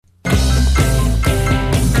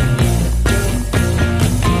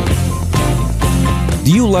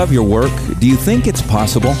Do you love your work? Do you think it's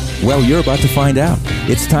possible? Well, you're about to find out.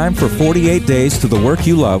 It's time for 48 Days to the Work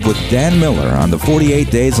You Love with Dan Miller on the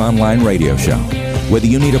 48 Days Online Radio Show. Whether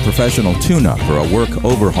you need a professional tune-up or a work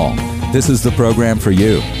overhaul, this is the program for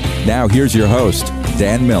you. Now, here's your host,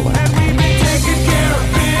 Dan Miller.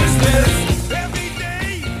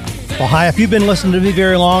 Well, hi, if you've been listening to me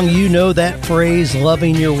very long, you know that phrase,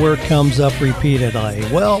 loving your work, comes up repeatedly.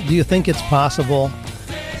 Well, do you think it's possible?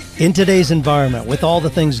 In today's environment, with all the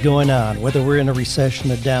things going on, whether we're in a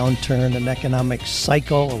recession, a downturn, an economic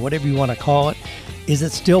cycle, or whatever you want to call it, is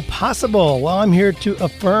it still possible? Well, I'm here to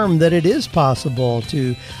affirm that it is possible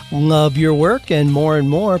to love your work, and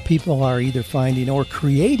more people are either finding or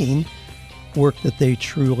creating work that they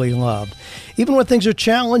truly love. Even when things are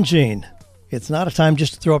challenging, it's not a time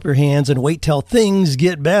just to throw up your hands and wait till things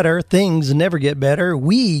get better. Things never get better.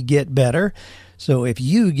 We get better. So if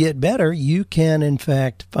you get better, you can, in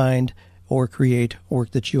fact, find or create work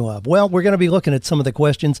that you love. Well, we're going to be looking at some of the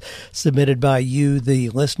questions submitted by you, the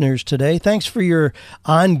listeners, today. Thanks for your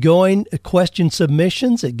ongoing question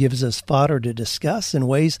submissions. It gives us fodder to discuss in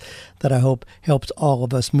ways that I hope helps all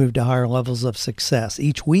of us move to higher levels of success.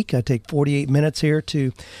 Each week, I take 48 minutes here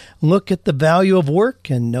to look at the value of work,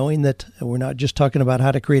 and knowing that we're not just talking about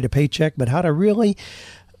how to create a paycheck, but how to really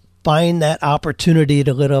find that opportunity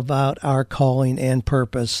to live out our calling and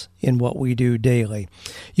purpose in what we do daily.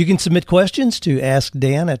 You can submit questions to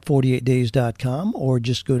AskDan at 48days.com, or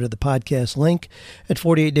just go to the podcast link at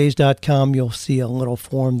 48days.com. You'll see a little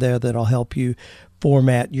form there that'll help you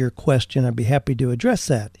format your question. I'd be happy to address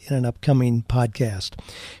that in an upcoming podcast.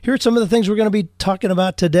 Here are some of the things we're going to be talking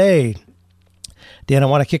about today. Dan, I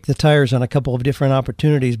want to kick the tires on a couple of different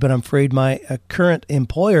opportunities, but I'm afraid my current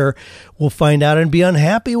employer will find out and be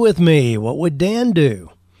unhappy with me. What would Dan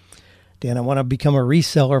do? Dan, I want to become a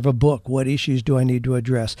reseller of a book. What issues do I need to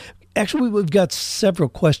address? Actually, we've got several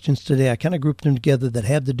questions today. I kind of grouped them together that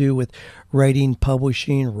have to do with writing,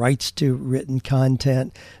 publishing, rights to written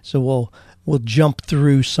content. So we'll jump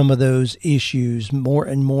through some of those issues. More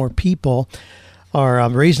and more people are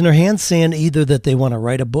raising their hands saying either that they want to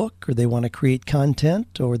write a book, or they want to create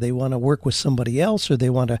content, or they want to work with somebody else, or they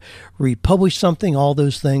want to republish something. All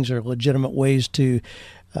those things are legitimate ways to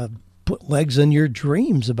put legs in your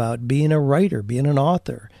dreams about being a writer, being an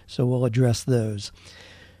author. So we'll address those.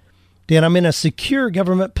 Dan, I'm in a secure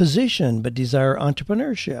government position but desire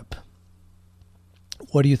entrepreneurship.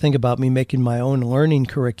 What do you think about me making my own learning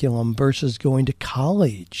curriculum versus going to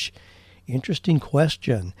college? Interesting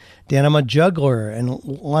question. Dan, I'm a juggler and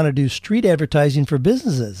want to do street advertising for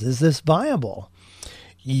businesses. Is this viable?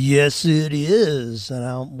 Yes, it is.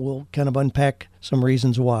 And we'll kind of unpack some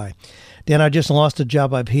reasons why. Dan, I just lost a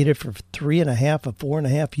job I've hated for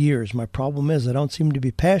 4.5 years. My problem is I don't seem to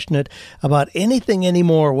be passionate about anything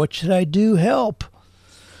anymore. What should I do? Help.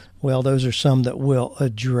 Well, those are some that we'll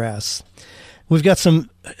address. We've got some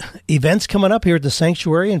events coming up here at the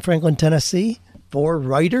Sanctuary in Franklin, Tennessee, for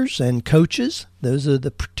writers and coaches. Those are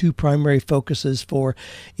the two primary focuses for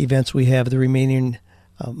events we have the remaining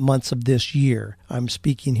months of this year. I'm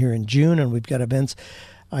speaking here in June, and we've got events,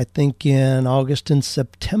 I think, in August and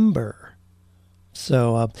September.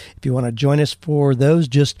 So if you want to join us for those,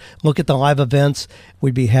 just look at the live events.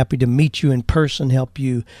 We'd be happy to meet you in person, help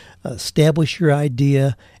you establish your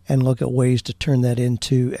idea, and look at ways to turn that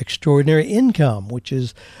into extraordinary income, which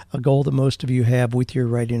is a goal that most of you have with your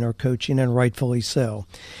writing or coaching, and rightfully so.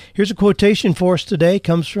 Here's a quotation for us today. It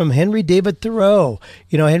comes from Henry David Thoreau.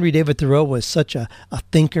 You know, Henry David Thoreau was such a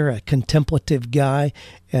thinker, a contemplative guy,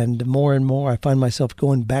 and more I find myself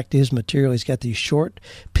going back to his material. He's got these short,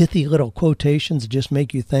 pithy little quotations that just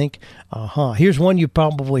make you think, Here's one you've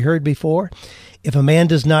probably heard before. If a man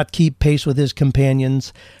does not keep pace with his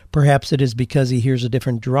companions, perhaps it is because he hears a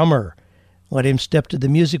different drummer. Let him step to the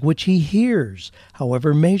music which he hears,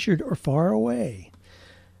 however measured or far away.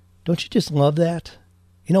 Don't you just love that?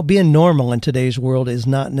 You know, being normal in today's world is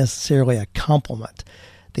not necessarily a compliment.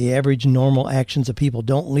 The average normal actions of people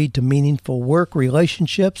don't lead to meaningful work,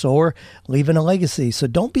 relationships, or leaving a legacy. So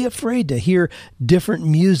don't be afraid to hear different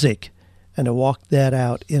music and to walk that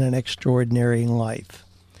out in an extraordinary life.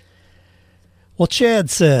 Well, Chad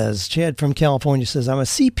from California says, I'm a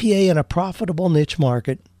CPA in a profitable niche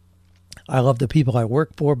market. I love the people I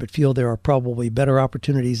work for, but feel there are probably better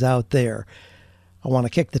opportunities out there. I want to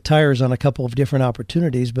kick the tires on a couple of different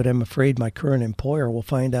opportunities, but I'm afraid my current employer will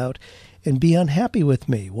find out and be unhappy with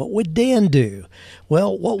me. What would Dan do?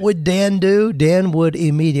 Well, what would Dan do? Dan would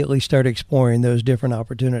immediately start exploring those different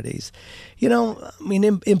opportunities. You know, I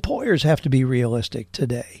mean, employers have to be realistic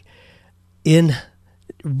today. In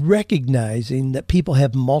recognizing that people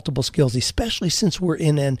have multiple skills, especially since we're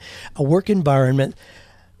in a work environment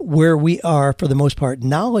where we are, for the most part,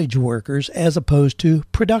 knowledge workers as opposed to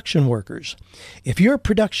production workers. If you're a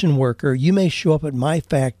production worker, you may show up at my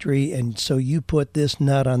factory, and so you put this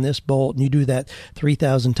nut on this bolt, and you do that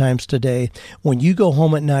 3,000 times today. When you go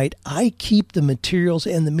home at night, I keep the materials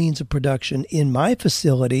and the means of production in my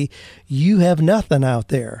facility. You have nothing out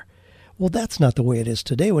there. Well, that's not the way it is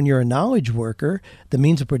today. When you're a knowledge worker, the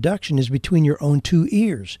means of production is between your own two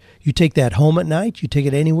ears. You take that home at night, you take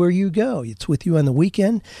it anywhere you go. It's with you on the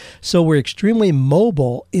weekend. So we're extremely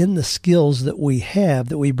mobile in the skills that we have,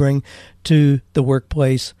 that we bring to the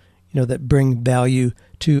workplace, that bring value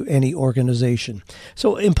to any organization.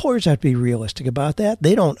 So employers have to be realistic about that.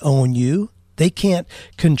 They don't own you. They can't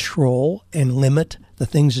control and limit the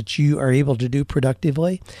things that you are able to do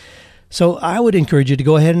productively. So I would encourage you to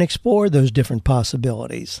go ahead and explore those different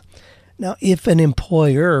possibilities. Now, if an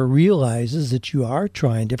employer realizes that you are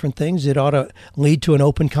trying different things, it ought to lead to an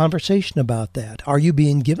open conversation about that. Are you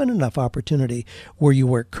being given enough opportunity where you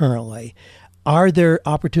work currently? Are there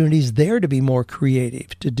opportunities there to be more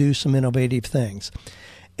creative, to do some innovative things?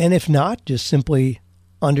 And if not, just simply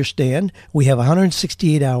understand we have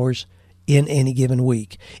 168 hours in any given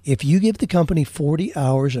week. If you give the company 40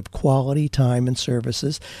 hours of quality time and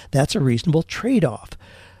services, that's a reasonable trade-off.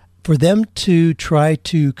 For them to try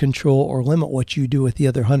to control or limit what you do with the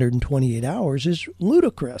other 128 hours is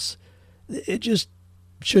ludicrous. It just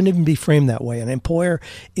shouldn't even be framed that way. An employer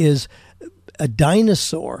is a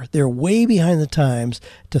dinosaur. They're way behind the times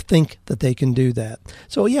to think that they can do that.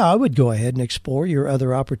 So yeah, I would go ahead and explore your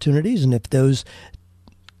other opportunities, and if those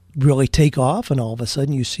really take off and all of a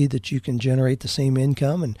sudden you see that you can generate the same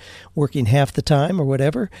income and working half the time or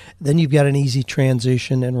whatever, then you've got an easy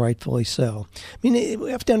transition, and rightfully so. I mean,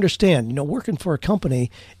 we have to understand, working for a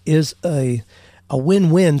company is a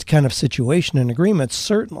win-win kind of situation and agreement,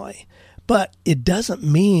 certainly. But it doesn't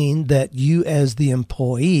mean that you as the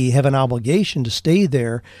employee have an obligation to stay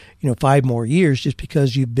there, 5 more years just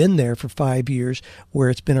because you've been there for 5 years where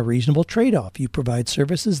it's been a reasonable trade-off. You provide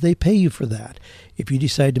services, they pay you for that. If you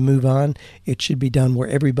decide to move on, it should be done where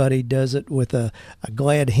everybody does it with a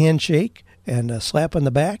glad handshake and a slap on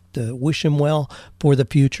the back to wish them well for the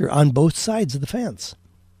future on both sides of the fence.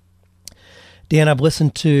 Dan, I've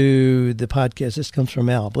listened to the podcast. This comes from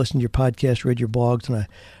Al. I've listened to your podcast, read your blogs, and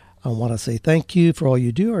I want to say thank you for all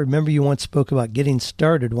you do. I remember you once spoke about getting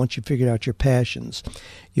started once you figured out your passions.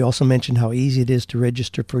 You also mentioned how easy it is to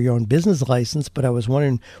register for your own business license, but I was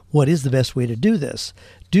wondering, what is the best way to do this?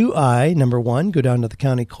 Do I, number one, go down to the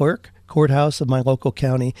county courthouse of my local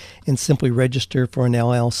county and simply register for an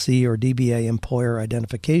LLC or DBA employer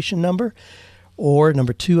identification number? Or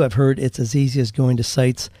number two, I've heard it's as easy as going to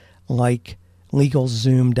sites like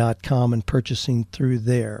LegalZoom.com and purchasing through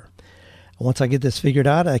there. Once I get this figured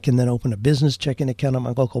out, I can then open a business checking account at my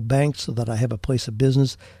local bank so that I have a place of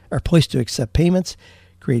business or a place to accept payments,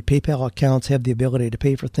 create PayPal accounts, have the ability to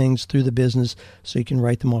pay for things through the business so you can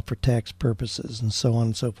write them off for tax purposes, and so on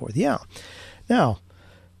and so forth. Yeah. Now,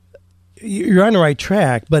 you're on the right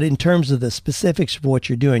track, but in terms of the specifics of what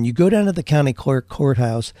you're doing, you go down to the county clerk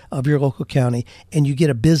courthouse of your local county and you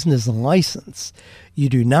get a business license. You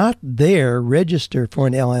do not there register for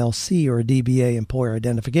an LLC or a DBA employer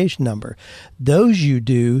identification number. Those you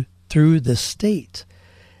do through the state.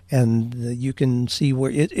 And you can see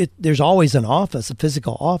where there's always an office, a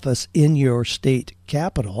physical office in your state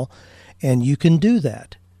capital, and you can do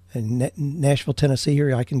that. In Nashville, Tennessee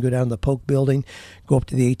here, I can go down to the Polk building, go up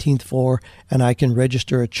to the 18th floor, and I can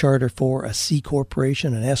register a charter for a C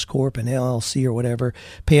corporation, an S corp, an LLC or whatever,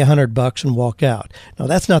 pay $100 and walk out. Now,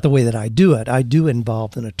 that's not the way that I do it. I do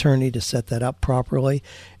involve an attorney to set that up properly,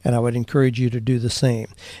 and I would encourage you to do the same.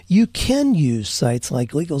 You can use sites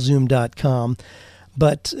like LegalZoom.com,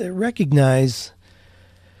 but recognize,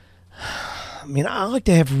 I like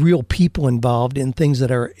to have real people involved in things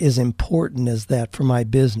that are as important as that for my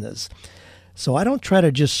business. So I don't try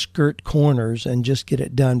to just skirt corners and just get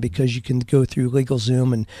it done because you can go through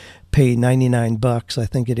LegalZoom and pay $99, I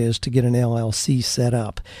think it is, to get an LLC set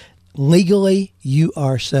up. Legally, you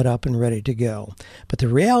are set up and ready to go. But the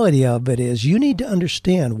reality of it is you need to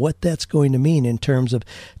understand what that's going to mean in terms of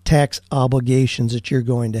tax obligations that you're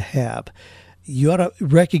going to have. You ought to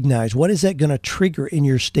recognize what is that going to trigger in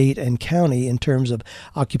your state and county in terms of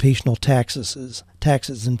occupational taxes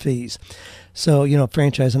and fees. So,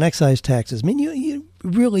 franchise and excise taxes. You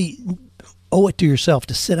really owe it to yourself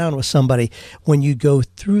to sit down with somebody when you go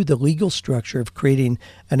through the legal structure of creating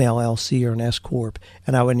an LLC or an S corp.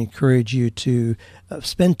 And I would encourage you to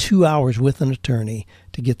spend 2 hours with an attorney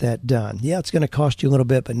to get that done. Yeah, it's going to cost you a little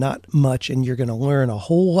bit, but not much, and you're going to learn a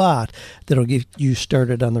whole lot that'll get you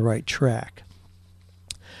started on the right track.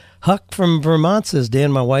 Huck from Vermont says,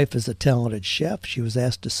 Dan, my wife is a talented chef. She was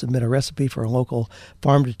asked to submit a recipe for a local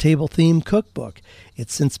farm-to-table themed cookbook.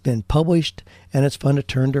 It's since been published, and it's fun to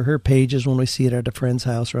turn to her pages when we see it at a friend's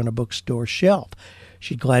house or on a bookstore shelf.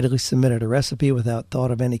 She gladly submitted a recipe without thought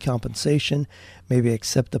of any compensation, maybe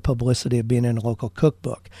accept the publicity of being in a local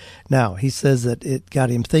cookbook. Now, he says that it got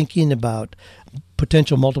him thinking about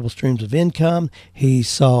potential multiple streams of income. He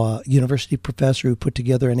saw a university professor who put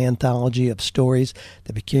together an anthology of stories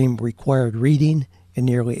that became required reading in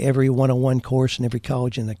nearly every 101 course in every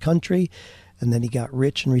college in the country. And then he got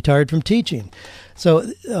rich and retired from teaching.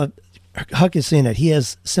 So Huck is saying that he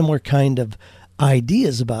has similar kind of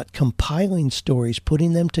ideas about compiling stories,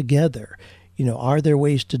 putting them together. You know, are there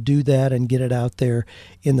ways to do that and get it out there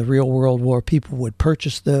in the real world where people would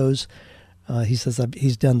purchase those? He says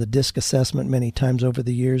he's done the DISC assessment many times over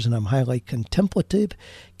the years, and I'm highly contemplative.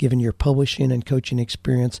 Given your publishing and coaching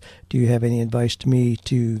experience, do you have any advice to me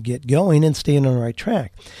to get going and staying on the right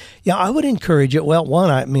track? Yeah, I would encourage it. Well, one,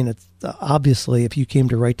 I mean, it's obviously, if you came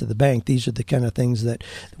to Write to the Bank, these are the kind of things that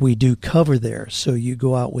we do cover there. So you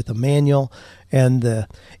go out with a manual and the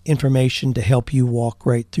information to help you walk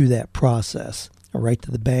right through that process. Write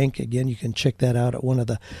to the Bank. Again, you can check that out at one of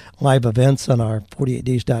the live events on our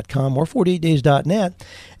 48days.com or 48days.net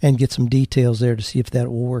and get some details there to see if that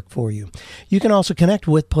will work for you. You can also connect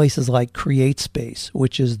with places like CreateSpace,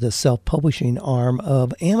 which is the self-publishing arm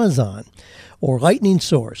of Amazon, or Lightning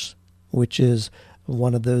Source, which is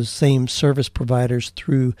one of those same service providers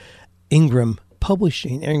through Ingram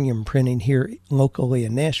Publishing, Ingram Printing here locally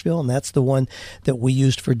in Nashville, and that's the one that we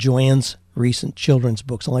used for Joanne's recent children's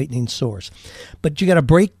books, Lightning Source. But you got to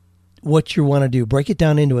break what you want to do, break it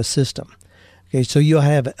down into a system. Okay, so you'll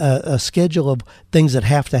have a schedule of things that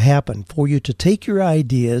have to happen for you to take your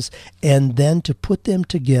ideas and then to put them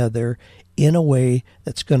together in a way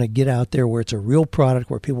that's going to get out there where it's a real product,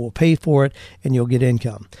 where people will pay for it, and you'll get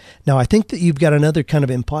income. Now, I think that you've got another kind of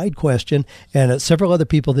implied question, and several other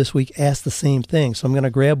people this week asked the same thing. So I'm going to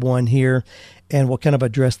grab one here, and we'll kind of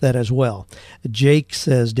address that as well. Jake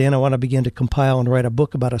says, Dan, I want to begin to compile and write a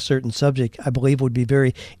book about a certain subject I believe would be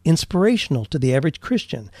very inspirational to the average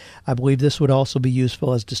Christian. I believe this would also be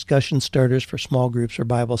useful as discussion starters for small groups or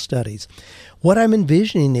Bible studies. What I'm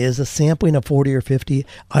envisioning is a sampling of 40 or 50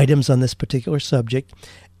 items on this particular subject,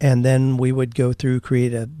 and then we would go through,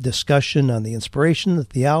 create a discussion on the inspiration, the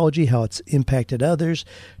theology, how it's impacted others,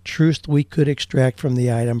 truth we could extract from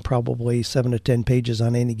the item, probably 7 to 10 pages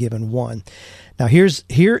on any given one. Now,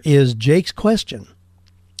 here is Jake's question.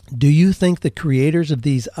 Do you think the creators of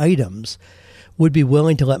these items would be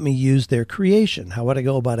willing to let me use their creation? How would I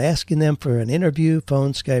go about asking them for an interview,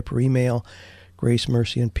 phone, Skype, or email? Grace,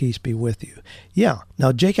 mercy, and peace be with you. Yeah.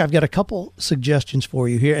 Now, Jake, I've got a couple suggestions for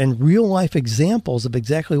you here and real-life examples of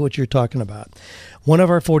exactly what you're talking about. One of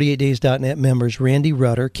our 48days.net members, Randy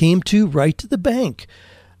Rutter, came to Write to the Bank.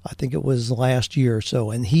 I think it was last year or so,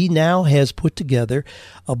 and he now has put together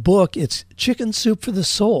a book. It's Chicken Soup for the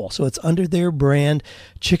Soul. So it's under their brand,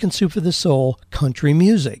 Chicken Soup for the Soul, Country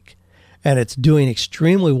Music. And it's doing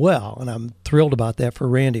extremely well, and I'm thrilled about that for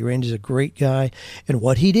Randy. Randy's a great guy, and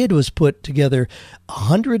what he did was put together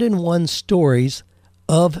 101 stories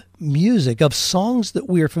of music, of songs that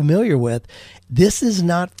we are familiar with. This is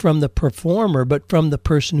not from the performer, but from the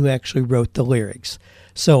person who actually wrote the lyrics.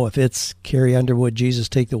 So if it's Carrie Underwood, Jesus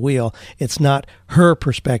Take the Wheel, it's not her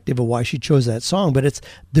perspective of why she chose that song, but it's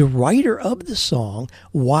the writer of the song,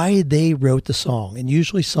 why they wrote the song. And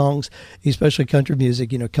usually songs, especially country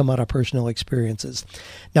music, come out of personal experiences.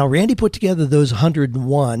 Now, Randy put together those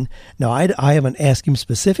 101. Now, I haven't asked him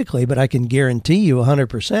specifically, but I can guarantee you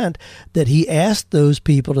 100% that he asked those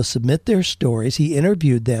people to submit their stories. He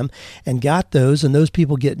interviewed them and got those, and those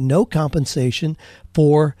people get no compensation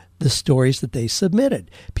for the stories that they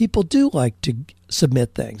submitted. People do like to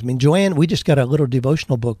submit things. I mean, Joanne, we just got a little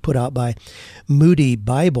devotional book put out by Moody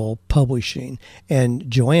Bible Publishing. And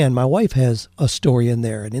Joanne, my wife, has a story in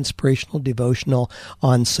there, an inspirational devotional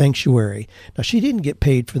on sanctuary. Now, she didn't get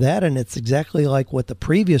paid for that, and it's exactly like what the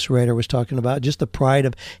previous writer was talking about, just the pride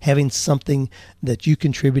of having something that you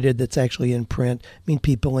contributed that's actually in print. I mean,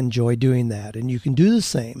 people enjoy doing that, and you can do the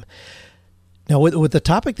same. Now, with the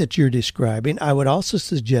topic that you're describing, I would also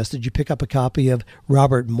suggest that you pick up a copy of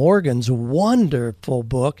Robert Morgan's wonderful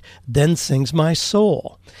book, Then Sings My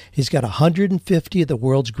Soul. He's got 150 of the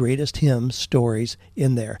world's greatest hymn stories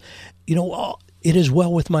in there. It is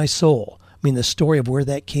well with my soul. I mean, the story of where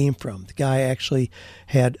that came from. The guy actually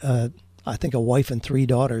had I think, a wife and 3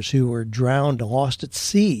 daughters who were drowned, lost at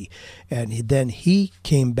sea. And then he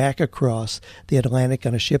came back across the Atlantic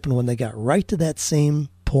on a ship, and when they got right to that same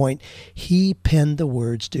point, he penned the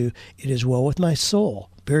words to "It Is Well With My Soul."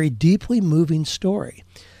 Very deeply moving story.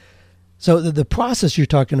 So the process you're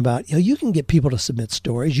talking about, you can get people to submit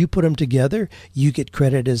stories. You put them together. You get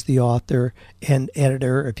credit as the author and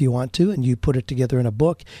editor if you want to, and you put it together in a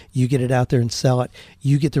book. You get it out there and sell it.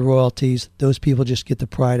 You get the royalties. Those people just get the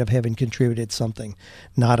pride of having contributed something.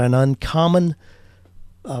 Not an uncommon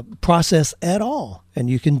process at all, and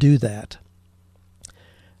you can do that.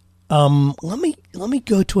 Let me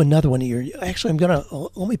go to another one here. Actually,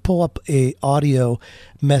 let me pull up a audio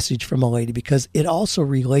message from a lady because it also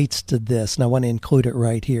relates to this, and I want to include it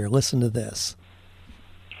right here. Listen to this.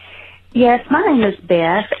 Yes, my name is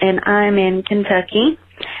Beth, and I'm in Kentucky.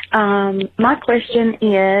 My question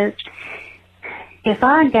is, if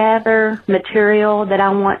I gather material that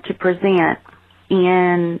I want to present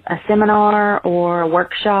in a seminar or a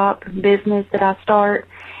workshop business that I start,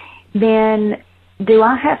 then do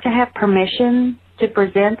I have to have permission to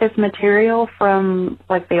present this material from,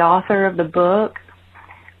 like, the author of the book?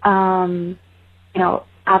 I've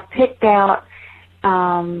picked out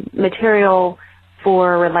material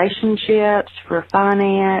for relationships, for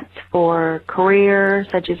finance, for career,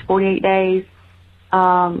 such as 48 Days,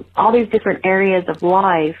 all these different areas of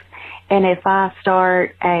life. And if I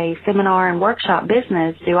start a seminar and workshop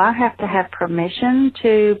business, do I have to have permission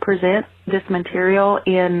to present this material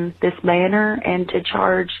in this manner and to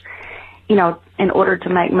charge, in order to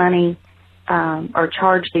make money or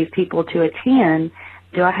charge these people to attend?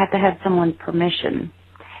 Do I have to have someone's permission?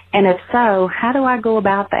 And if so, how do I go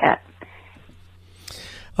about that?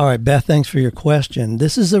 All right, Beth, thanks for your question.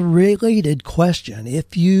 This is a related question.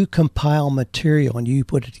 If you compile material and you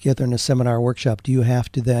put it together in a seminar or workshop, do you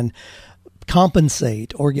have to then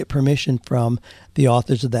compensate or get permission from the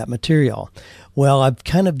authors of that material? Well, I've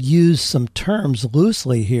kind of used some terms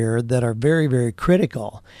loosely here that are very, very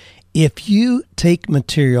critical. If you take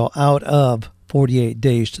material out of 48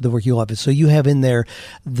 Days to the Work You Love, so you have in there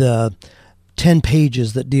the 10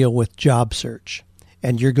 pages that deal with job search,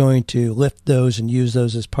 and you're going to lift those and use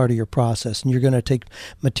those as part of your process. And you're going to take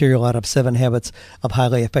material out of 7 Habits of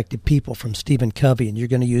Highly Effective People from Stephen Covey, and you're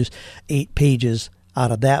going to use 8 pages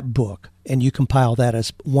out of that book, and you compile that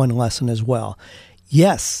as one lesson as well.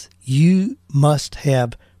 Yes, you must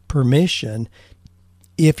have permission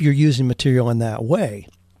if you're using material in that way.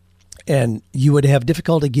 And you would have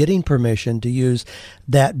difficulty getting permission to use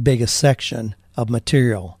that big a section of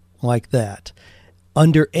material like that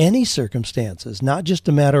under any circumstances, not just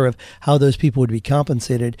a matter of how those people would be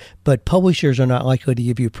compensated, but publishers are not likely to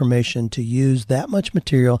give you permission to use that much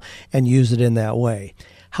material and use it in that way.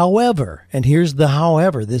 However, and here's the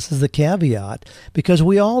however, this is the caveat, because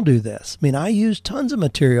we all do this. I mean, I use tons of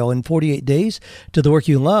material in 48 Days to the Work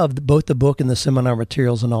You Love, both the book and the seminar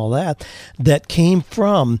materials and all that came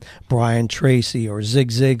from Brian Tracy or Zig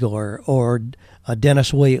Ziglar or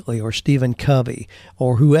Dennis Waitley or Stephen Covey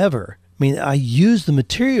or whoever. I mean, I use the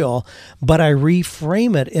material, but I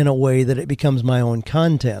reframe it in a way that it becomes my own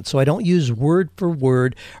content. So I don't use word for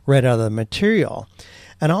word right out of the material.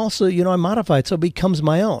 And also, I modify it so it becomes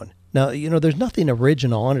my own. Now, there's nothing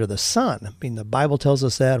original under the sun. I mean, the Bible tells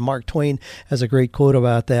us that. Mark Twain has a great quote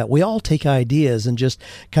about that. We all take ideas and just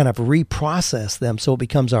kind of reprocess them so it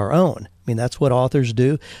becomes our own. I mean, that's what authors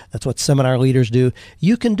do. That's what seminar leaders do.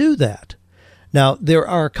 You can do that. Now, there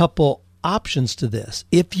are a couple options to this.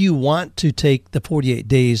 If you want to take the 48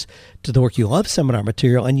 Days to the Work You Love seminar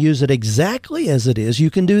material and use it exactly as it is,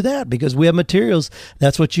 you can do that because we have materials.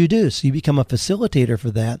 That's what you do. So you become a facilitator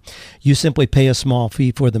for that. You simply pay a small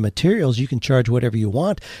fee for the materials. You can charge whatever you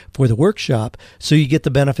want for the workshop. So you get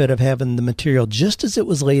the benefit of having the material just as it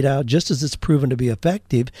was laid out, just as it's proven to be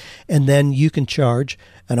effective. And then you can charge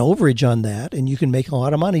an overage on that, and you can make a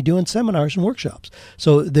lot of money doing seminars and workshops.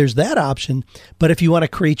 So there's that option. But if you want to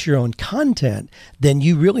create your own content, then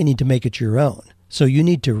you really need to make it your own. So you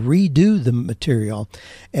need to redo the material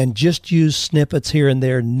and just use snippets here and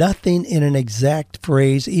there, nothing in an exact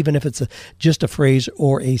phrase, even if it's just a phrase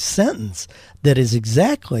or a sentence that is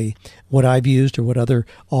exactly what I've used or what other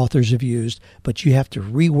authors have used, but you have to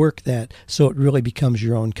rework that so it really becomes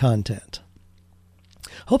your own content.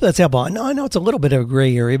 Hope that's helpful. I know it's a little bit of a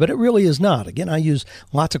gray area, but it really is not. Again, I use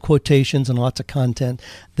lots of quotations and lots of content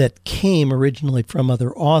that came originally from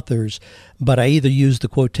other authors, but I either use the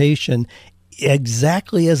quotation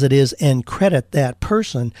exactly as it is and credit that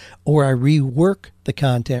person, or I rework the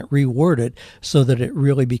content, reword it so that it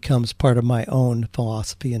really becomes part of my own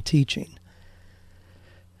philosophy and teaching.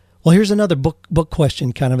 Well, here's another book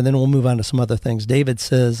question kind of, and then we'll move on to some other things. David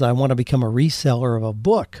says, I want to become a reseller of a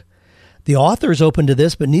book. The author is open to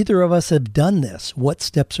this, but neither of us have done this. What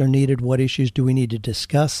steps are needed? What issues do we need to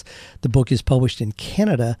discuss? The book is published in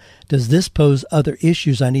Canada. Does this pose other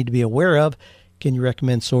issues I need to be aware of? Can you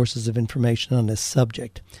recommend sources of information on this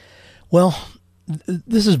subject? Well,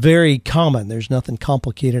 this is very common. There's nothing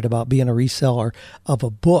complicated about being a reseller of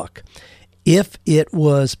a book. If it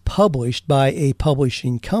was published by a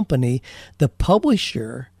publishing company, the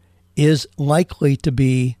publisher is likely to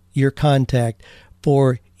be your contact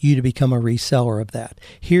for you to become a reseller of that.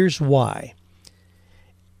 Here's why.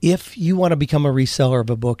 If you want to become a reseller of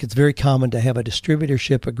a book, it's very common to have a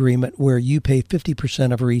distributorship agreement where you pay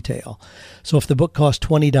 50% of retail. So if the book costs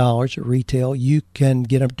 $20 at retail, you can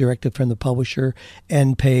get it directly from the publisher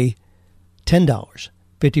and pay $10,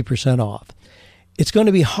 50% off. It's going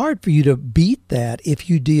to be hard for you to beat that if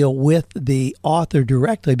you deal with the author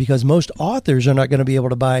directly, because most authors are not going to be able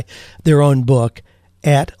to buy their own book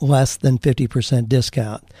at less than 50%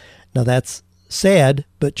 discount. Now, that's sad,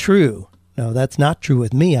 but true. Now, that's not true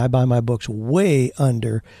with me. I buy my books way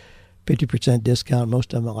under 50% discount.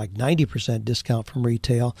 Most of them are like 90% discount from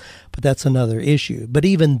retail, but that's another issue. But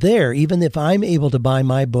even there, even if I'm able to buy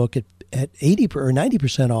my book at 80 or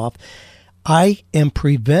 90% off, I am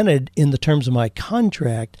prevented in the terms of my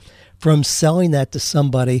contract from selling that to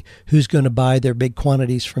somebody who's going to buy their big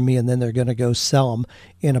quantities from me and then they're going to go sell them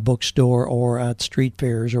in a bookstore or at street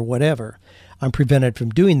fairs or whatever. I'm prevented from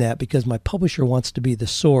doing that because my publisher wants to be the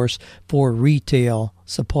source for retail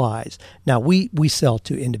supplies. Now, we sell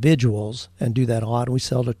to individuals and do that a lot. We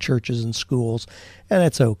sell to churches and schools, and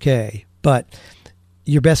that's okay. But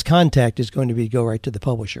your best contact is going to be to go right to the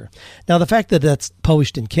publisher. Now, the fact that that's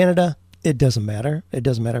published in Canada, it doesn't matter. It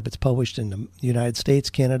doesn't matter if it's published in the United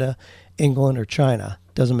States, Canada, England, or China.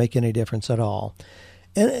 It doesn't make any difference at all.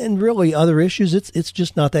 And really, other issues, it's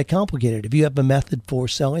just not that complicated. If you have a method for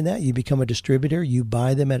selling that, you become a distributor, you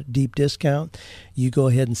buy them at a deep discount, you go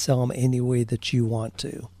ahead and sell them any way that you want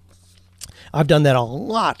to. I've done that a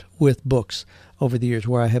lot with books over the years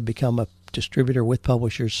where I have become a distributor with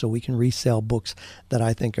publishers so we can resell books that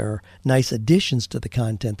I think are nice additions to the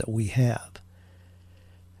content that we have.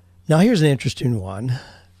 Now, here's an interesting one,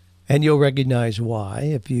 and you'll recognize why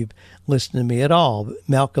if you've listened to me at all.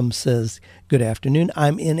 Malcolm says, good afternoon.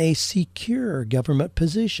 I'm in a secure government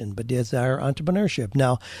position, but desire entrepreneurship.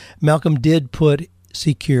 Now, Malcolm did put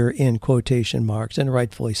secure in quotation marks, and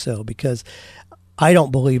rightfully so, because I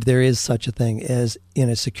don't believe there is such a thing as in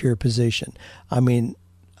a secure position. I mean,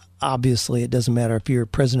 obviously, it doesn't matter if you're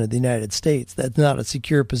president of the United States. That's not a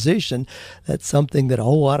secure position. That's something that a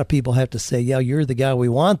whole lot of people have to say, yeah, you're the guy we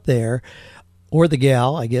want there, or the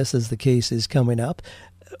gal, I guess, as the case is coming up,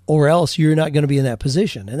 or else you're not going to be in that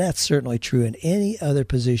position. And that's certainly true in any other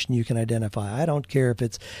position you can identify. I don't care if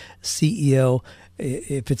it's CEO.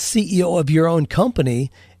 If it's CEO of your own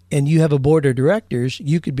company and you have a board of directors,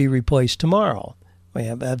 you could be replaced tomorrow.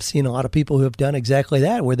 I've seen a lot of people who have done exactly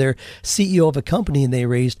that, where they're CEO of a company and they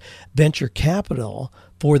raised venture capital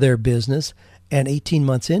for their business, and 18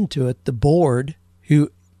 months into it, the board, who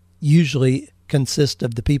usually consists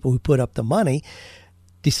of the people who put up the money,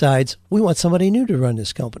 decides we want somebody new to run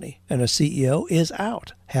this company, and a CEO is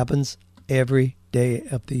out. Happens every day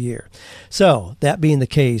of the year. So that being the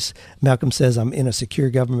case, Malcolm says, I'm in a secure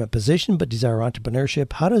government position but desire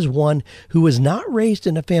entrepreneurship. How does one who was not raised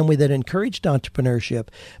in a family that encouraged entrepreneurship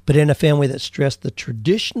but in a family that stressed the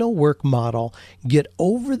traditional work model get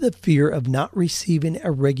over the fear of not receiving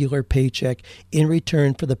a regular paycheck in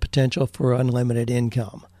return for the potential for unlimited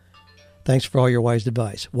income? Thanks for all your wise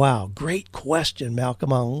advice. Wow, great question,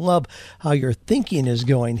 Malcolm. I love how your thinking is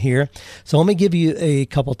going here. So let me give you a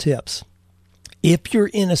couple tips. If you're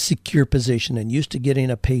in a secure position and used to getting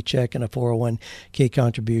a paycheck and a 401k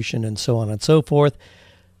contribution and so on and so forth,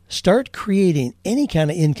 start creating any kind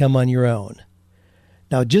of income on your own.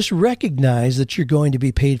 Now, just recognize that you're going to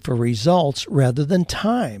be paid for results rather than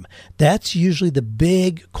time. That's usually the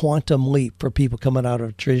big quantum leap for people coming out of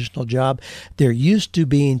a traditional job. They're used to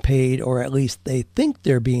being paid, or at least they think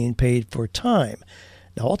they're being paid for time.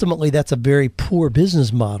 Now, ultimately, that's a very poor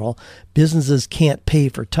business model. Businesses can't pay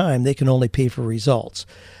for time. They can only pay for results.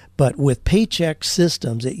 But with paycheck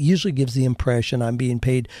systems, it usually gives the impression I'm being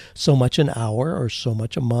paid so much an hour or so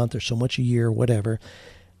much a month or so much a year, whatever.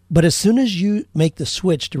 But as soon as you make the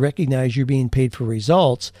switch to recognize you're being paid for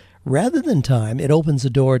results rather than time, it opens the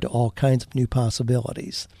door to all kinds of new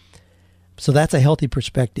possibilities. So that's a healthy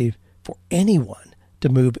perspective for anyone to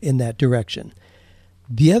move in that direction.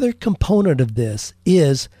 The other component of this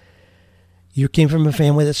is You came from a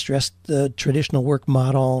family that stressed the traditional work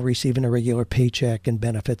model, receiving a regular paycheck and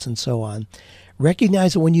benefits and so on.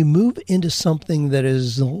 Recognize that when you move into something that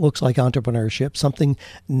looks like entrepreneurship, something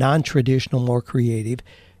non-traditional, more creative,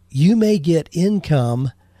 you may get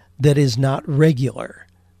income that is not regular.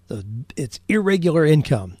 It's irregular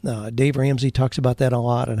income. Dave Ramsey talks about that a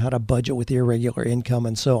lot and how to budget with irregular income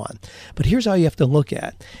and so on. But here's how you have to look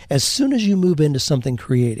at it. As soon as you move into something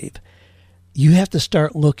creative, you have to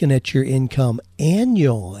start looking at your income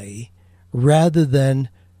annually rather than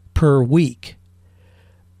per week.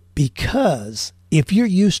 Because if you're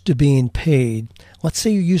used to being paid, let's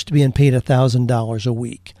say you're used to being paid $1,000 a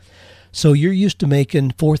week. So you're used to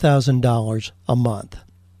making $4,000 a month.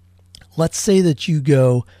 Let's say that you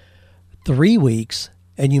go 3 weeks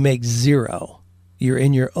and you make zero. You're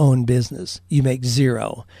in your own business. You make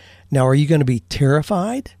zero. Now, are you going to be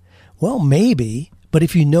terrified? Well, maybe. But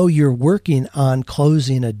if you know you're working on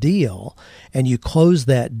closing a deal and you close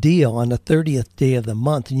that deal on the 30th day of the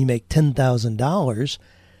month and you make $10,000,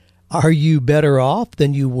 are you better off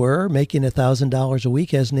than you were making $1,000 a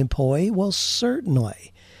week as an employee? Well,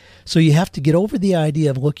 certainly. So you have to get over the idea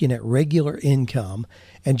of looking at regular income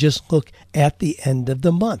and just look at the end of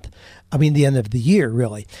the month. I mean, the end of the year,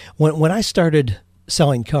 really. When I started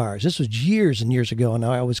selling cars, this was years and years ago, and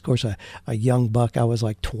I was, of course, a young buck. I was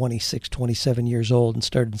like 26, 27 years old and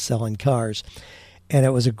started selling cars. And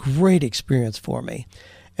it was a great experience for me.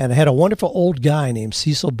 And I had a wonderful old guy named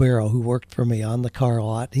Cecil Barrow who worked for me on the car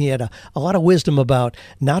lot. He had a lot of wisdom about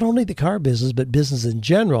not only the car business, but business in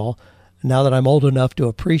general, now that I'm old enough to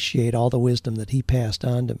appreciate all the wisdom that he passed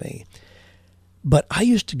on to me. But I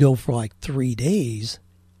used to go for like 3 days.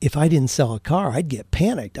 If I didn't sell a car, I'd get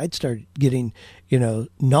panicked. I'd start getting,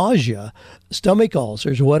 nausea, stomach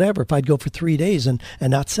ulcers, whatever, if I'd go for 3 days and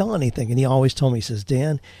not sell anything. And he always told me, he says,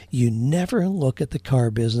 Dan, you never look at the car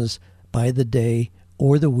business by the day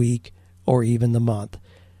or the week or even the month.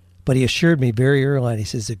 But he assured me very early on, he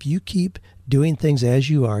says, if you keep doing things as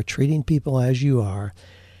you are, treating people as you are,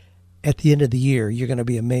 at the end of the year, you're going to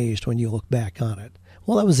be amazed when you look back on it.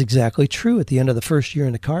 Well, that was exactly true. At the end of the first year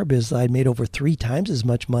in the car business, I'd made over 3 times as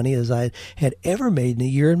much money as I had ever made in a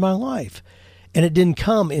year in my life. And it didn't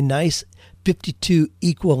come in nice 52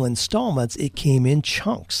 equal installments. It came in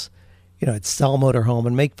chunks. I'd sell a motorhome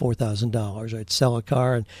and make $4,000. I'd sell a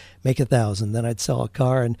car and make $1,000. Then I'd sell a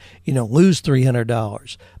car and, lose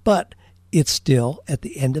 $300. But it still, at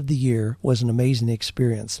the end of the year, was an amazing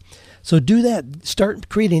experience. So do that. Start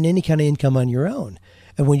creating any kind of income on your own.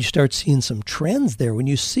 And when you start seeing some trends there, when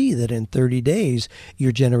you see that in 30 days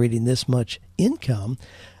you're generating this much income,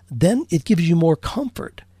 then it gives you more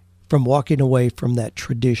comfort from walking away from that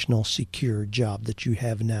traditional secure job that you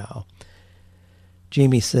have now.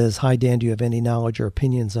 Jamie says, hi, Dan, do you have any knowledge or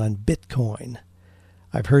opinions on Bitcoin?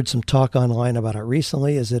 I've heard some talk online about it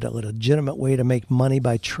recently. Is it a legitimate way to make money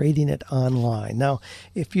by trading it online? Now,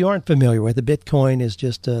 if you aren't familiar with it, Bitcoin is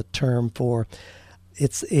just a term for,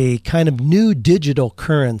 it's a kind of new digital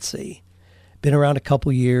currency. Been around a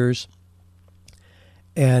couple years,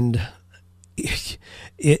 and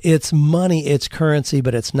it's money, it's currency,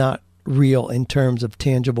 but it's not real in terms of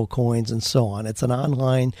tangible coins and so on. It's an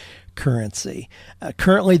online currency.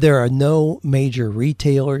 Currently, there are no major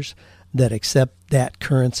retailers that accept that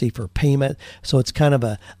currency for payment. So it's kind of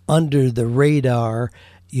a under the radar.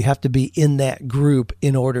 You have to be in that group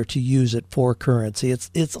in order to use it for currency.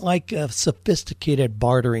 It's like a sophisticated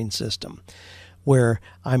bartering system where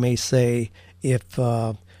I may say, if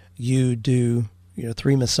you do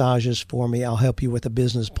 3 massages for me, I'll help you with a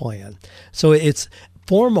business plan. So it's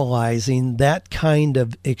formalizing that kind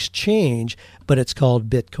of exchange, but it's called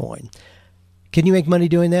Bitcoin. Can you make money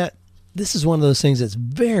doing that? This is one of those things that's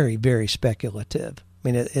very, very speculative.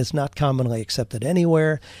 I mean, it's not commonly accepted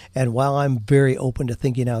anywhere. And while I'm very open to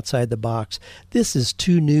thinking outside the box, this is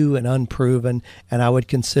too new and unproven, and I would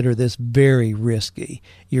consider this very risky.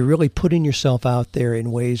 You're really putting yourself out there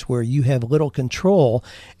in ways where you have little control.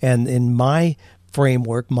 And in my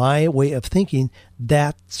framework, my way of thinking,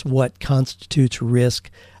 that's what constitutes risk.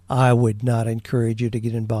 I would not encourage you to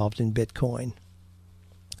get involved in Bitcoin.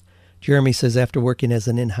 Jeremy says, after working as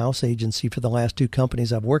an in-house agency for the last 2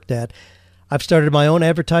 companies I've worked at, I've started my own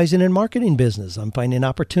advertising and marketing business. I'm finding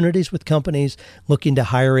opportunities with companies looking to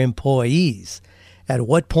hire employees. At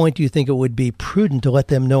what point do you think it would be prudent to let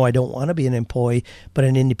them know I don't want to be an employee, but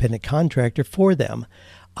an independent contractor for them?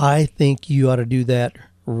 I think you ought to do that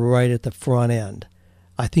right at the front end.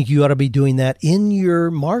 I think you ought to be doing that in your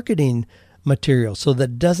marketing material so that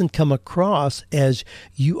it doesn't come across as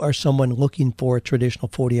you are someone looking for a traditional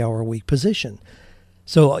 40-hour-a-week position.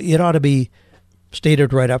 So it ought to be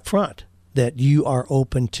stated right up front. that you are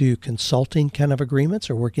open to consulting kind of agreements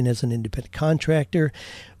or working as an independent contractor,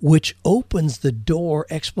 which opens the door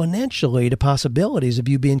exponentially to possibilities of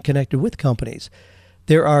you being connected with companies.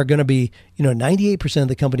 There are going to be, 98% of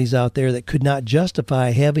the companies out there that could not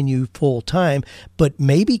justify having you full time, but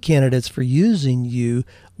maybe candidates for using you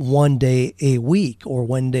one day a week or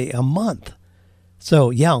one day a month. So,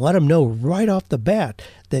 let them know right off the bat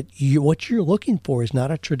that what you're looking for is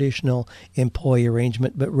not a traditional employee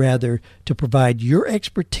arrangement, but rather to provide your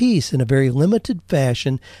expertise in a very limited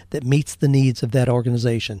fashion that meets the needs of that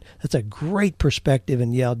organization. That's a great perspective,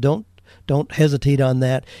 and don't hesitate on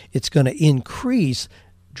that. It's going to increase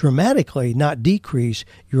dramatically, not decrease,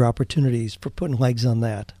 your opportunities for putting legs on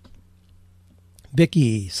that.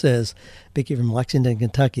 Vicki from Lexington,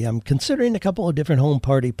 Kentucky, I'm considering a couple of different home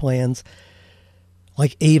party plans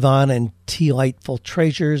like Avon and T-Lightful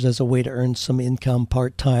Treasures as a way to earn some income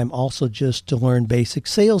part-time, also just to learn basic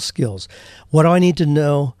sales skills. What do I need to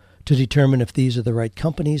know to determine if these are the right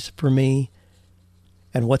companies for me?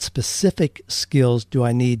 And what specific skills do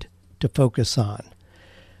I need to focus on?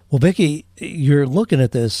 Well, Vicki, you're looking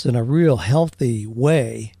at this in a real healthy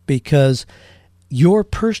way because your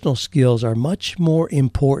personal skills are much more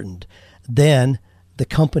important than the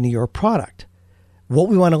company or product. What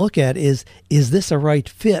we want to look at is this a right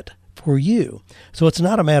fit for you? So it's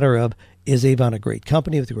not a matter of, is Avon a great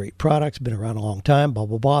company with great products, been around a long time, blah,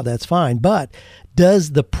 blah, blah, that's fine. But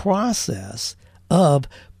does the process of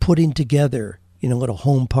putting together, little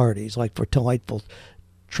home parties like for Delightful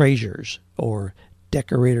Treasures or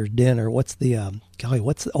Decorator's Dinner,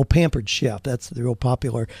 Pampered Chef, that's the real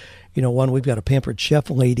popular, one. We've got a Pampered Chef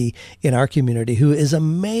lady in our community who is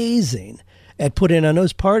amazing at putting on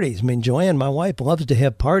those parties. I mean, Joanne, my wife, loves to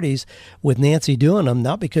have parties with Nancy doing them,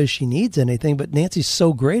 not because she needs anything, but Nancy's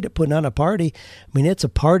so great at putting on a party. I mean, it's a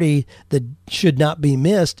party that should not be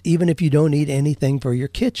missed, even if you don't need anything for your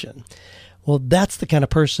kitchen. Well, that's the kind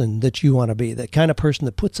of person that you want to be, that kind of person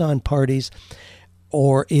that puts on parties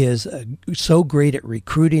or is so great at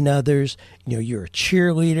recruiting others. You're a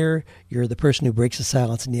cheerleader. You're the person who breaks the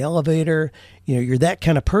silence in the elevator. You're that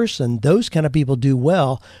kind of person. Those kind of people do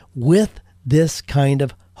well with this kind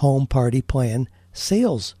of home party plan,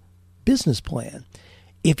 sales business plan.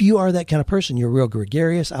 If you are that kind of person, you're real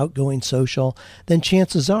gregarious, outgoing, social, then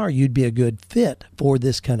chances are you'd be a good fit for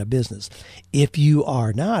this kind of business. If you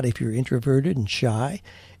are not, if you're introverted and shy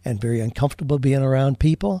and very uncomfortable being around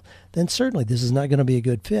people, then certainly this is not going to be a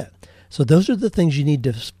good fit. So those are the things you need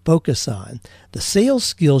to focus on. The sales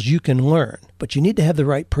skills you can learn, but you need to have the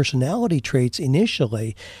right personality traits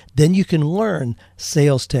initially. Then you can learn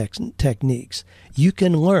sales techniques. You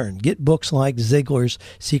can get books like Ziglar's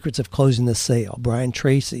Secrets of Closing the Sale, Brian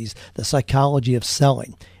Tracy's The Psychology of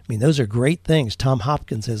Selling. I mean, those are great things. Tom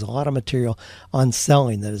Hopkins has a lot of material on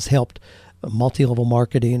selling that has helped multi-level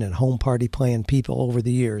marketing and home party plan people over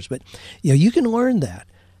the years. But, you can learn that.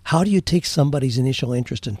 How do you take somebody's initial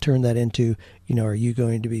interest and turn that into, are you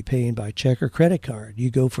going to be paying by check or credit card? You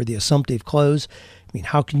go for the assumptive close. I mean,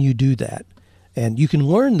 how can you do that? And you can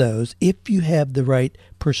learn those if you have the right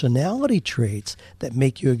personality traits that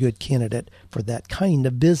make you a good candidate for that kind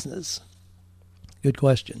of business. Good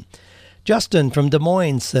question. Justin from Des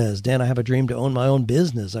Moines says, Dan, I have a dream to own my own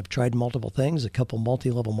business. I've tried multiple things, a couple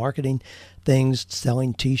multi-level marketing things,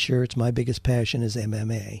 selling T-shirts. My biggest passion is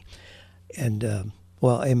MMA. And,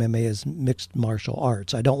 MMA is mixed martial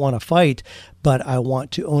arts. I don't want to fight, but I want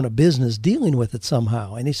to own a business dealing with it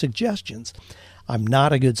somehow. Any suggestions? I'm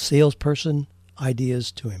not a good salesperson.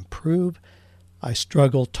 Ideas to improve. I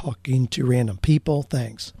struggle talking to random people.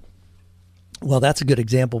 Thanks. Well, that's a good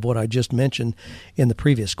example of what I just mentioned in the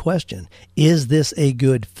previous question. Is this a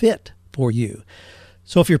good fit for you?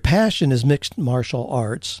 So if your passion is mixed martial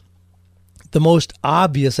arts, the most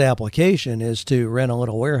obvious application is to rent a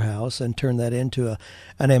little warehouse and turn that into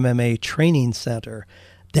an MMA training center.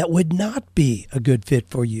 That would not be a good fit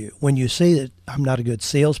for you. When you say that I'm not a good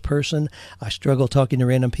salesperson, I struggle talking to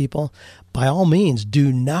random people, by all means,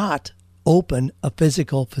 do not open a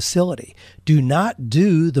physical facility. Do not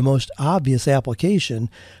do the most obvious application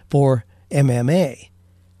for MMA.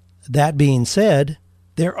 That being said,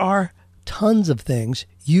 there are tons of things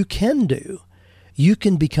you can do. You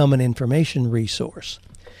can become an information resource.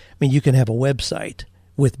 I mean, you can have a website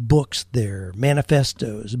with books there,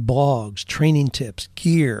 manifestos, blogs, training tips,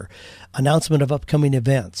 gear, announcement of upcoming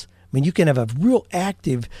events. I mean, you can have a real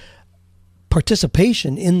active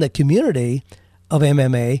participation in the community of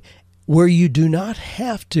MMA where you do not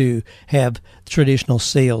have to have traditional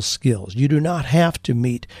sales skills. You do not have to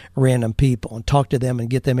meet random people and talk to them and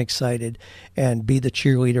get them excited and be the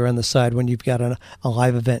cheerleader on the side when you've got a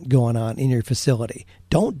live event going on in your facility.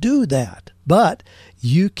 Don't do that. But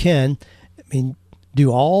you can, do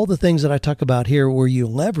all the things that I talk about here where you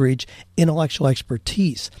leverage intellectual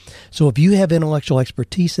expertise. So if you have intellectual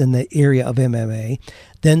expertise in the area of MMA,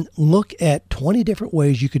 then look at 20 different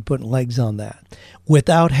ways you could put legs on that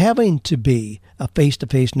without having to be a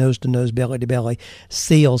face-to-face, nose-to-nose, belly-to-belly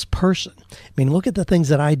salesperson. Look at the things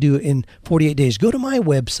that I do in 48 days. Go to my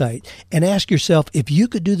website and ask yourself if you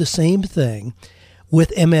could do the same thing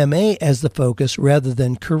with MMA as the focus rather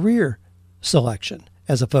than career selection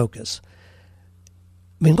as a focus.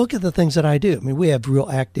 Look at the things that I do. We have real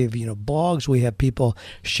active, blogs. We have people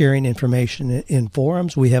sharing information in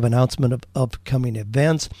forums. We have announcement of upcoming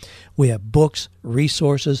events. We have books,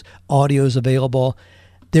 resources, audios available.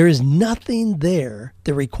 There is nothing there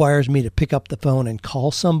that requires me to pick up the phone and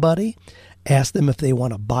call somebody, ask them if they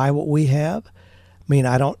want to buy what we have.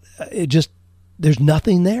 There's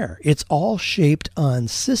nothing there. It's all shaped on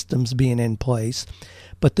systems being in place.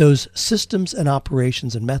 But those systems and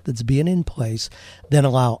operations and methods being in place then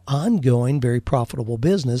allow ongoing, very profitable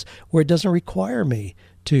business where it doesn't require me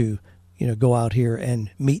to, go out here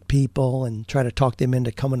and meet people and try to talk them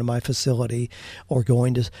into coming to my facility or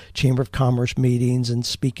going to Chamber of Commerce meetings and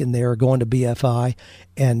speaking there or going to BFI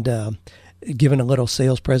and giving a little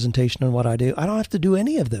sales presentation on what I do. I don't have to do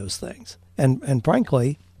any of those things. And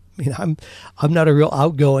frankly, I'm not a real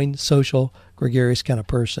outgoing, social, gregarious kind of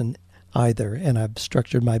person either, and I've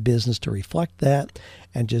structured my business to reflect that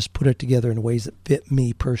and just put it together in ways that fit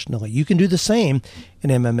me personally. You can do the same in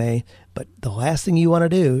MMA, but the last thing you want to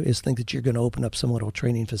do is think that you're going to open up some little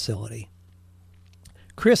training facility.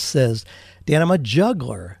 Chris says, Dan, I'm a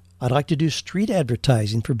juggler. I'd like to do street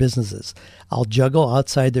advertising for businesses. I'll juggle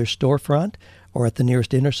outside their storefront or at the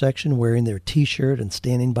nearest intersection wearing their T-shirt and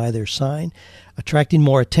standing by their sign. Attracting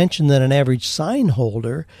more attention than an average sign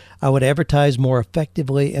holder, I would advertise more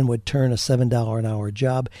effectively and would turn a $7 an hour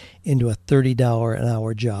job into a $30 an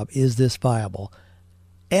hour job. Is this viable?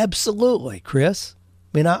 Absolutely, Chris.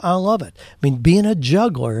 I love it. Being a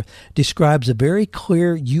juggler describes a very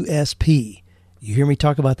clear USP. You hear me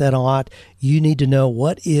talk about that a lot. You need to know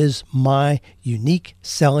what is my unique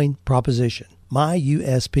selling proposition, my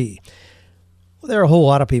USP. Well, there are a whole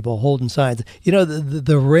lot of people holding signs.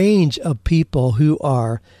 The range of people who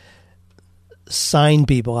are sign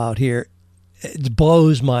people out here, it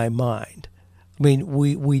blows my mind. We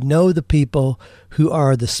know the people who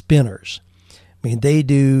are the spinners. They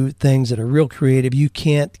do things that are real creative. You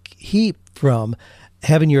can't keep from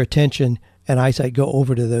having your attention and eyesight go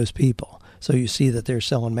over to those people. So you see that they're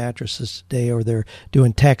selling mattresses today or they're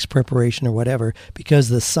doing tax preparation or whatever because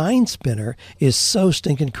the sign spinner is so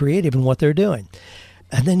stinking creative in what they're doing.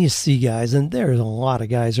 And then you see guys, and there's a lot of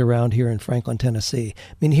guys around here in Franklin, Tennessee.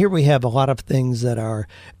 Here we have a lot of things that are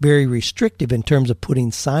very restrictive in terms of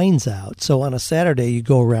putting signs out. So on a Saturday, you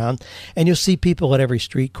go around and you'll see people at every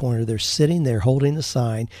street corner. They're sitting there holding the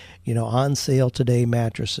sign, on sale today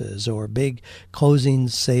mattresses or big closing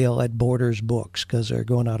sale at Borders Books because they're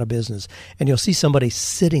going out of business. And you'll see somebody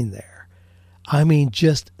sitting there.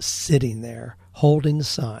 Just sitting there holding the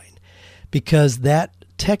sign because that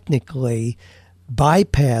technically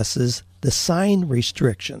bypasses the sign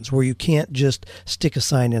restrictions where you can't just stick a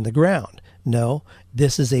sign in the ground. No,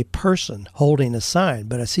 this is a person holding a sign.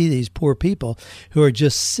 But I see these poor people who are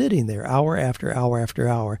just sitting there hour after hour after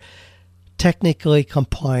hour, technically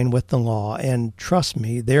complying with the law. And trust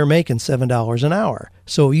me, they're making $7 an hour.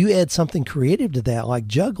 So you add something creative to that, like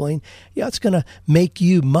juggling, it's going to make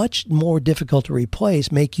you much more difficult to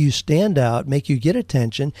replace, make you stand out, make you get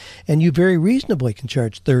attention, and you very reasonably can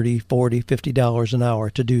charge $30, $40, $50 an hour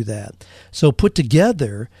to do that. So put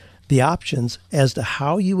together the options as to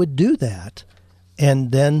how you would do that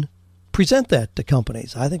and then present that to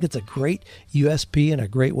companies. I think it's a great USP and a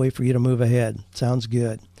great way for you to move ahead. Sounds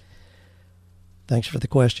good. Thanks for the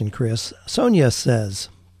question, Chris. Sonia says,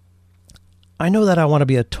 I know that I want to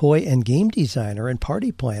be a toy and game designer and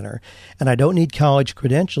party planner, and I don't need college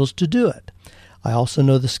credentials to do it. I also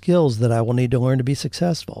know the skills that I will need to learn to be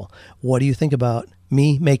successful. What do you think about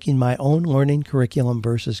me making my own learning curriculum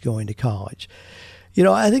versus going to college?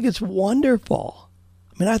 I think it's wonderful.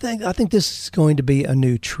 I think this is going to be a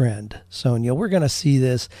new trend, Sonia. We're going to see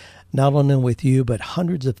this not only with you, but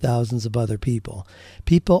hundreds of thousands of other people.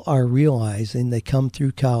 People are realizing they come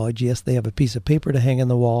through college. Yes, they have a piece of paper to hang on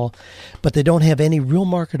the wall, but they don't have any real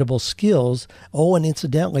marketable skills. Oh, and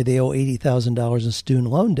incidentally, they owe $80,000 in student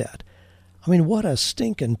loan debt. What a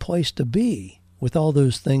stinking place to be with all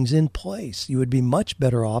those things in place. You would be much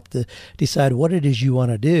better off to decide what it is you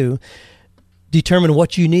want to do, determine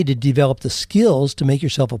what you need to develop the skills to make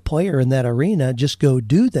yourself a player in that arena. Just go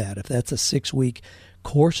do that. If that's a 6-week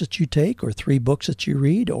course that you take, or 3 books that you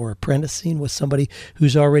read, or apprenticing with somebody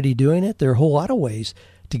who's already doing it, there are a whole lot of ways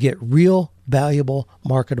to get real, valuable,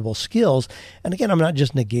 marketable skills. And again, I'm not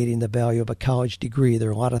just negating the value of a college degree. There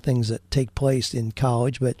are a lot of things that take place in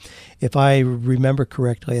college, but if I remember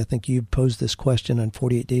correctly, I think you posed this question on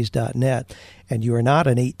 48days.net, and you are not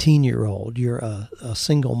an 18-year-old. You're a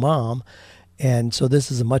single mom. And so this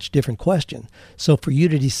is a much different question. So for you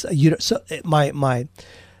to decide, my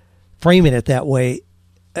framing it that way,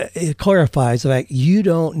 it clarifies the fact you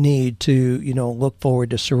don't need to, look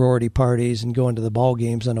forward to sorority parties and going to the ball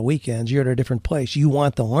games on the weekends. You're at a different place. You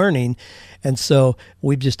want the learning. And so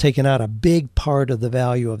we've just taken out a big part of the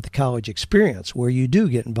value of the college experience, where you do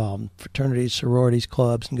get involved in fraternities, sororities,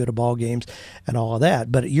 clubs, and go to ball games and all of that.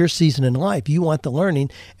 But at your season in life, you want the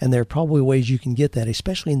learning, and there are probably ways you can get that,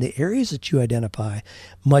 especially in the areas that you identify,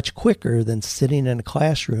 much quicker than sitting in a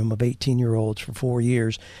classroom of 18-year-olds for 4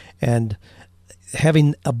 years and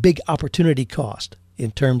having a big opportunity cost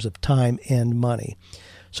in terms of time and money.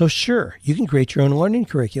 So sure, you can create your own learning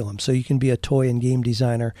curriculum so you can be a toy and game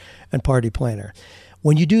designer and party planner.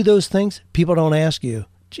 When you do those things, people don't ask you,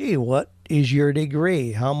 gee, what is your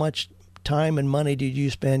degree? How much time and money did you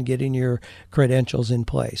spend getting your credentials in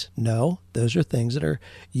place? No, those are things that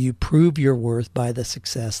you prove your worth by the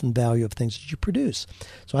success and value of things that you produce.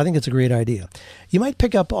 So I think it's a great idea. You might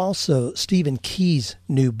pick up also Stephen Key's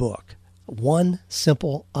new book, One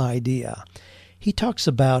Simple Idea. He talks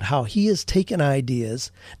about how he has taken ideas.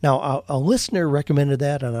 Now, a listener recommended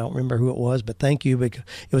that, and I don't remember who it was, but thank you. Because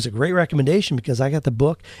it was a great recommendation, because I got the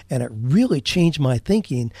book, and it really changed my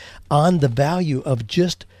thinking on the value of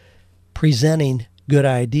just presenting good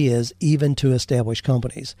ideas, even to established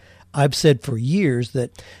companies. I've said for years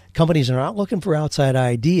that companies are not looking for outside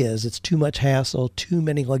ideas. It's too much hassle, too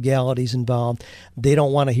many legalities involved. They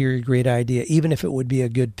don't want to hear your great idea, even if it would be a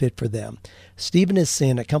good fit for them. Stephen is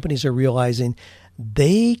saying that companies are realizing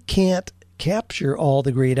they can't capture all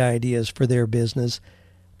the great ideas for their business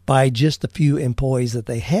by just the few employees that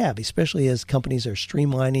they have, especially as companies are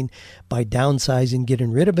streamlining by downsizing,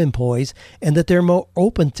 getting rid of employees, and that they're more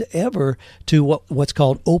open to ever to what's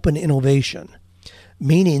called open innovation.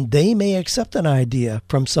 Meaning they may accept an idea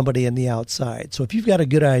from somebody on the outside. So if you've got a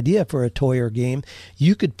good idea for a toy or game,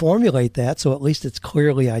 you could formulate that so at least it's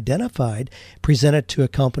clearly identified, present it to a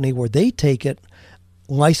company where they take it,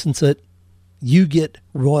 license it, you get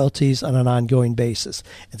royalties on an ongoing basis.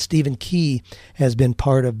 And Stephen Key has been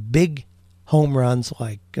part of big home runs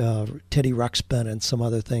like Teddy Ruxpin and some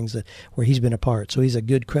other things where he's been a part. So he's a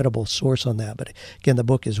good, credible source on that. But again, the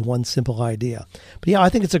book is One Simple Idea. But yeah, I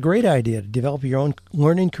think it's a great idea to develop your own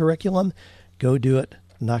learning curriculum. Go do it.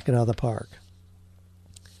 Knock it out of the park.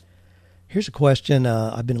 Here's a question.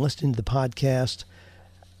 I've been listening to the podcast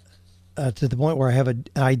to the point where I have an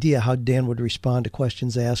idea how Dan would respond to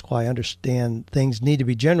questions asked. While I understand things need to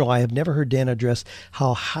be general, I have never heard Dan address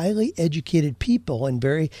how highly educated people in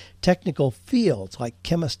very technical fields like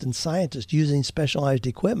chemists and scientists using specialized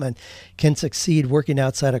equipment can succeed working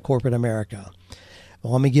outside of corporate America.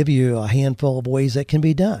 Well, let me give you a handful of ways that can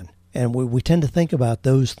be done. And we tend to think about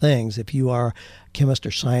those things. If you are a chemist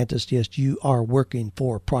or scientist, yes, you are working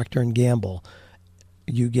for Procter & Gamble.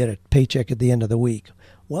 You get a paycheck at the end of the week.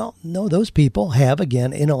 Well, no, those people have,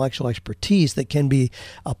 again, intellectual expertise that can be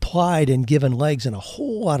applied and given legs in a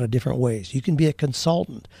whole lot of different ways. You can be a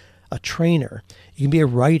consultant, a trainer. You can be a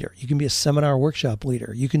writer. You can be a seminar workshop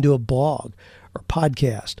leader. You can do a blog or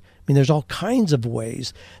podcast. I mean, there's all kinds of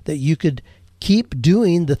ways that you could keep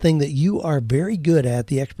doing the thing that you are very good at,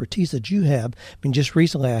 the expertise that you have. I mean, just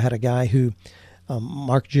recently I had a guy who,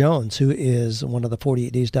 Mark Jones, who is one of the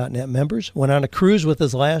 48days.net members, went on a cruise with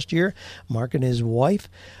us last year, Mark and his wife.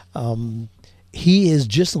 He is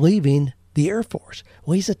just leaving the Air Force.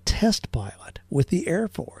 Well, he's a test pilot with the Air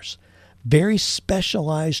Force. Very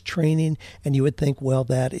specialized training, and you would think, well,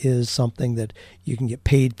 that is something that you can get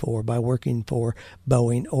paid for by working for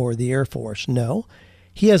Boeing or the Air Force. No,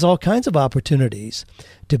 he has all kinds of opportunities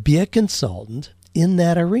to be a consultant in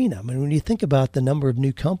that arena. I mean, when you think about the number of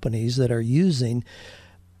new companies that are using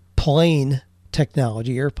plane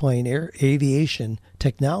technology, aviation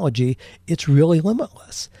technology, it's really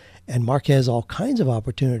limitless. And Mark has all kinds of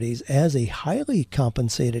opportunities as a highly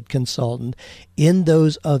compensated consultant in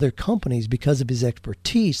those other companies because of his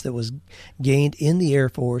expertise that was gained in the Air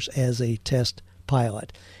Force as a test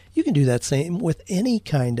pilot. You can do that same with any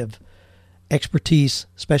kind of expertise,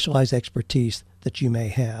 specialized expertise that you may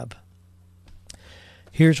have.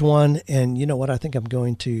 Here's one, and you know what? I think I'm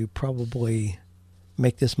going to probably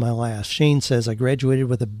make this my last. Shane says, I graduated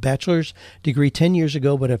with a bachelor's degree 10 years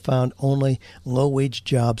ago, but have found only low-wage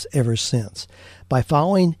jobs ever since. By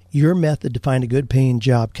following your method to find a good-paying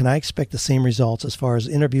job, can I expect the same results as far as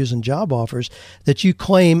interviews and job offers that you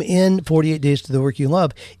claim in 48 Days to the Work You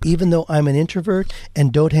Love, even though I'm an introvert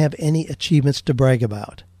and don't have any achievements to brag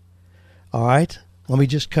about? All right, let me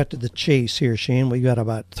just cut to the chase here, Shane. We've got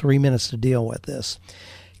about 3 minutes to deal with this.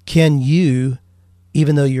 Can you,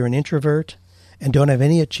 even though you're an introvert and don't have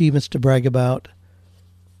any achievements to brag about,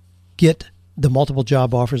 get the multiple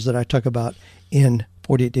job offers that I talk about in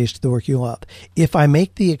 48 Days to the Work You Love? If I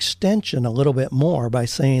make the extension a little bit more by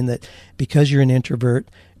saying that because you're an introvert,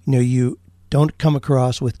 you don't come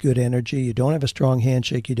across with good energy, you don't have a strong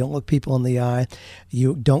handshake, you don't look people in the eye,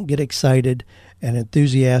 you don't get excited and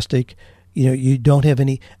enthusiastic, you don't have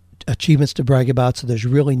any achievements to brag about, so there's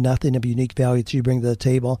really nothing of unique value that you bring to the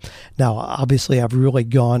table. Now, obviously, I've really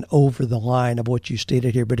gone over the line of what you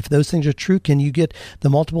stated here, but if those things are true, can you get the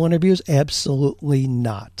multiple interviews? Absolutely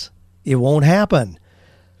not. It won't happen.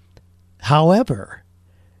 However,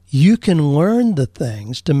 you can learn the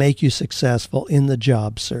things to make you successful in the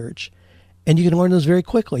job search, and you can learn those very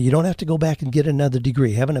quickly. You don't have to go back and get another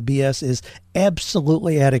degree. Having a BS is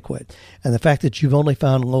absolutely adequate. And the fact that you've only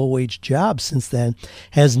found low-wage jobs since then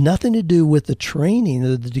has nothing to do with the training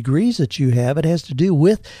or the degrees that you have. It has to do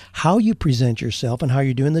with how you present yourself and how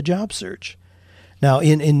you're doing the job search. Now,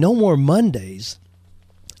 in No More Mondays,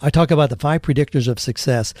 I talk about the 5 predictors of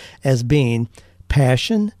success as being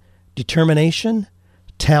passion, determination,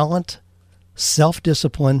 talent,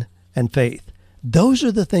 self-discipline, and faith. Those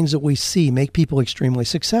are the things that we see make people extremely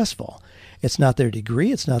successful. It's not their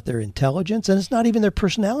degree, it's not their intelligence, and it's not even their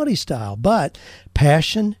personality style, but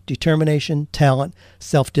passion, determination, talent,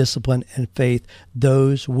 self-discipline, and faith,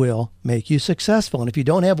 those will make you successful. And if you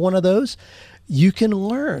don't have one of those, you can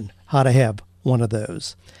learn how to have one of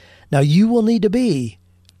those. Now, you will need to be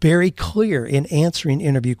very clear in answering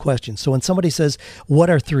interview questions. So when somebody says, what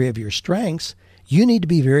are 3 of your strengths? You need to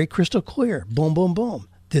be very crystal clear. Boom, boom, boom.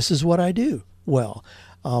 This is what I do well.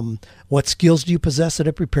 What skills do you possess that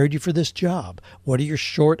have prepared you for this job? What are your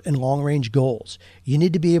short and long-range goals? You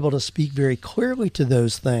need to be able to speak very clearly to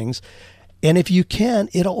those things. And if you can,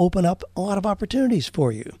 it'll open up a lot of opportunities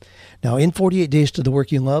for you. Now, in 48 Days to the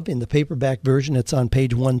Work You Love, in the paperback version, it's on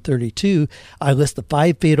page 132, I list the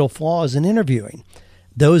 5 fatal flaws in interviewing.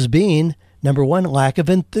 Those being, number 1, lack of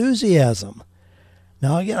enthusiasm.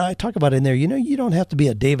 Now, I talk about in there, you don't have to be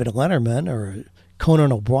a David Letterman or a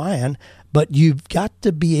Conan O'Brien, but you've got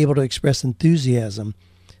to be able to express enthusiasm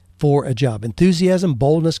for a job. Enthusiasm,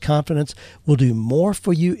 boldness, confidence will do more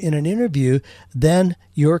for you in an interview than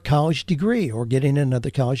your college degree or getting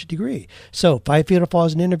another college degree. So 5 fatal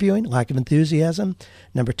flaws in interviewing: lack of enthusiasm.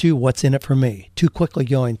 Number 2, what's in it for me? Too quickly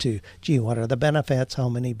going to, what are the benefits? How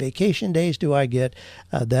many vacation days do I get?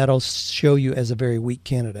 That'll show you as a very weak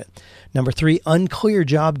candidate. Number 3, unclear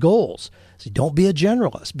job goals. So don't be a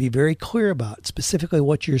generalist. Be very clear about specifically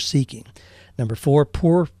what you're seeking. Number 4,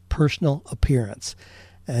 poor personal appearance.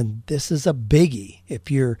 And this is a biggie. If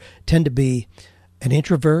you tend to be an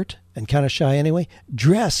introvert and kind of shy anyway,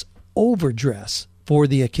 overdress for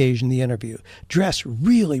the occasion, the interview. Dress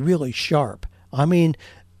really, really sharp.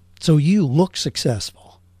 So you look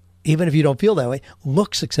successful. Even if you don't feel that way,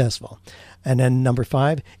 look successful. And then number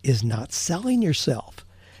 5 is not selling yourself.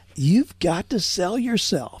 You've got to sell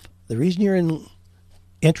yourself. The reason you're in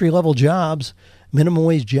entry-level jobs, minimum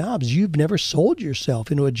wage jobs, you've never sold yourself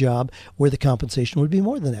into a job where the compensation would be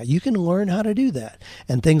more than that. You can learn how to do that.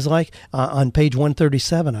 And things like on page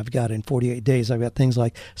 137, I've got in 48 Days, I've got things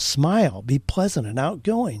like smile, be pleasant and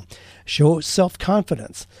outgoing, show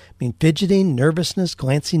self-confidence. Fidgeting, nervousness,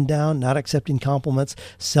 glancing down, not accepting compliments,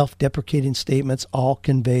 self-deprecating statements all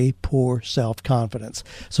convey poor self-confidence.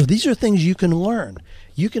 So these are things you can learn.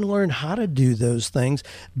 You can learn how to do those things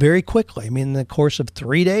very quickly. In the course of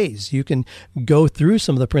 3 days, you can go through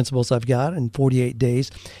some of the principles I've got in 48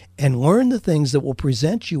 days and learn the things that will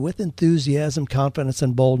present you with enthusiasm, confidence,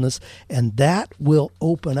 and boldness, and that will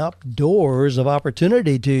open up doors of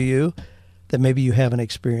opportunity to you that maybe you haven't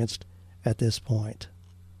experienced at this point.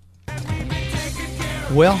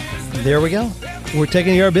 Well, there we go. We're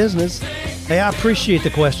taking care of business. Hey, I appreciate the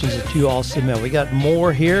questions that you all submit. We got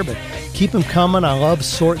more here, but keep them coming. I love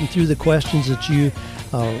sorting through the questions that you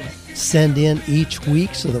send in each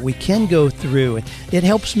week so that we can go through. And it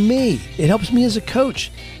helps me. It helps me as a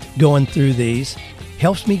coach going through these.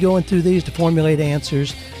 Helps me going through these to formulate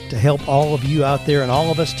answers to help all of you out there and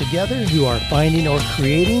all of us together who are finding or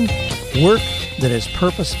creating work that is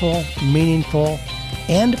purposeful, meaningful,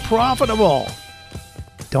 and profitable.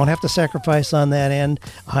 Don't have to sacrifice on that end.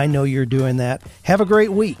 I know you're doing that. Have a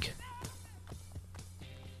great week.